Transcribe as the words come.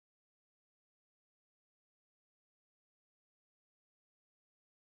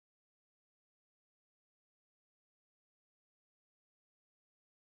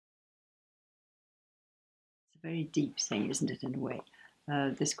a very deep thing, isn't it, in a way?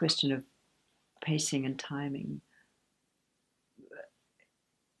 This question of pacing and timing,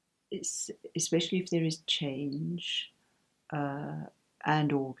 especially if there is change uh,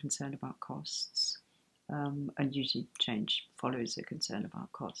 and or concern about costs, and usually change follows a concern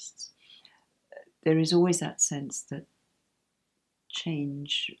about costs. There is always that sense that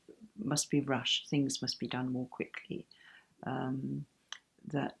change must be rushed, things must be done more quickly,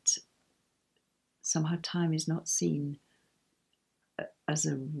 that somehow time is not seen as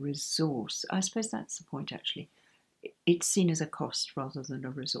a resource. I suppose that's the point, actually. It's seen as a cost rather than a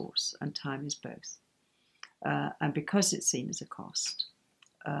resource, and time is both. And because it's seen as a cost,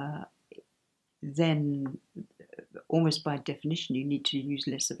 uh, then almost by definition you need to use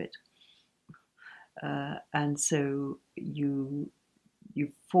less of it. And so you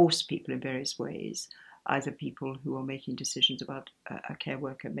force people in various ways, either people who are making decisions about a care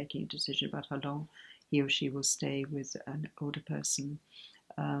worker making a decision about how long he or she will stay with an older person,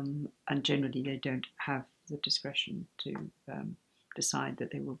 and generally they don't have the discretion to decide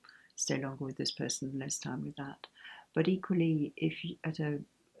that they will stay longer with this person and less time with that. But equally, if you,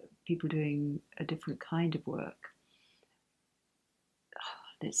 people doing a different kind of work,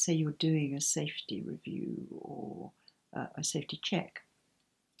 let's say you're doing a safety review or a safety check,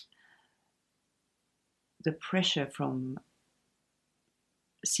 the pressure from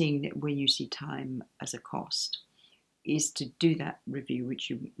seeing that where you see time as a cost is to do that review, which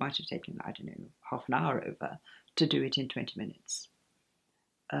you might have taken, I don't know, half an hour over, to do it in 20 minutes.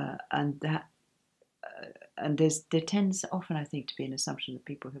 And that, and there tends often, I think, to be an assumption that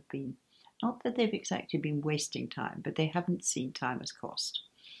people have been, not that they've exactly been wasting time, but they haven't seen time as cost.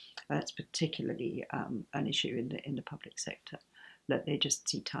 That's particularly an issue in the public sector, that they just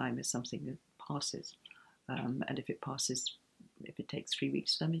see time as something that passes. And if it passes, if it takes 3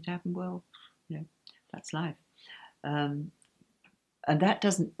 weeks for something to happen, well, that's life. And that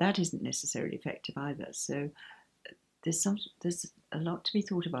isn't necessarily effective either. So there's a lot to be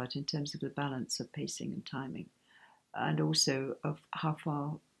thought about in terms of the balance of pacing and timing, and also of how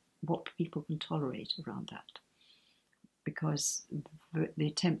far, what people can tolerate around that. Because the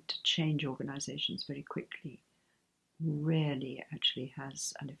attempt to change organisations very quickly rarely actually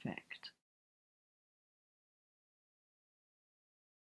has an effect.